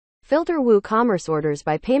Filter Woocommerce orders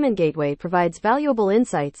by payment gateway provides valuable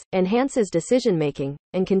insights, enhances decision making,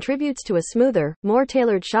 and contributes to a smoother, more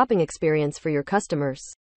tailored shopping experience for your customers.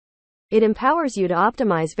 It empowers you to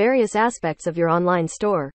optimize various aspects of your online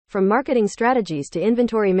store, from marketing strategies to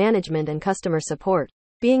inventory management and customer support.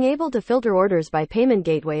 Being able to filter orders by payment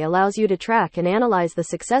gateway allows you to track and analyze the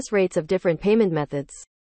success rates of different payment methods.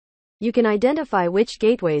 You can identify which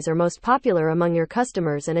gateways are most popular among your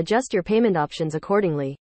customers and adjust your payment options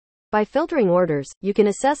accordingly. By filtering orders, you can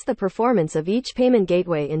assess the performance of each payment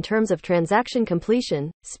gateway in terms of transaction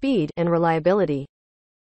completion, speed, and reliability.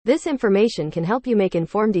 This information can help you make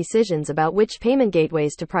informed decisions about which payment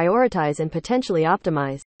gateways to prioritize and potentially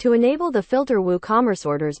optimize. To enable the Filter Woocommerce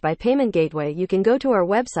orders by payment gateway, you can go to our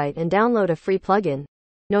website and download a free plugin.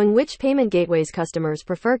 Knowing which payment gateways customers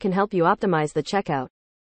prefer can help you optimize the checkout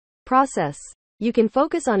process. You can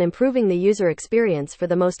focus on improving the user experience for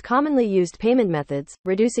the most commonly used payment methods,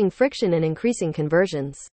 reducing friction and increasing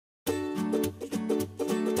conversions.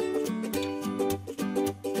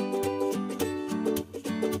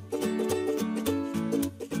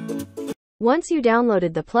 Once you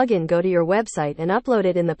downloaded the plugin, go to your website and upload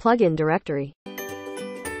it in the plugin directory.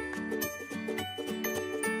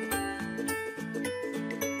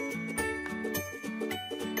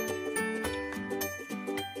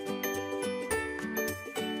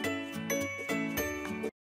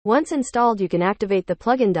 Once installed, you can activate the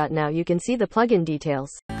plugin. Now you can see the plugin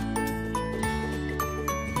details.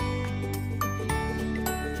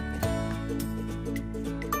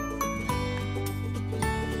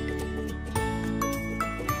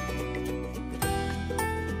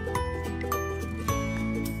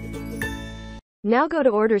 Now go to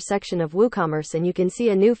Orders section of WooCommerce and you can see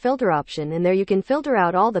a new filter option, and there you can filter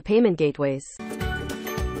out all the payment gateways.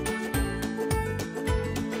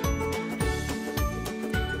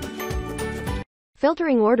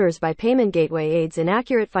 Filtering orders by payment gateway aids in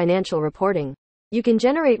accurate financial reporting. You can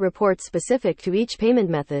generate reports specific to each payment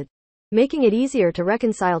method, making it easier to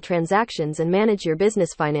reconcile transactions and manage your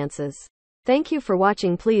business finances. Thank you for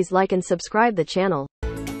watching. Please like and subscribe the channel.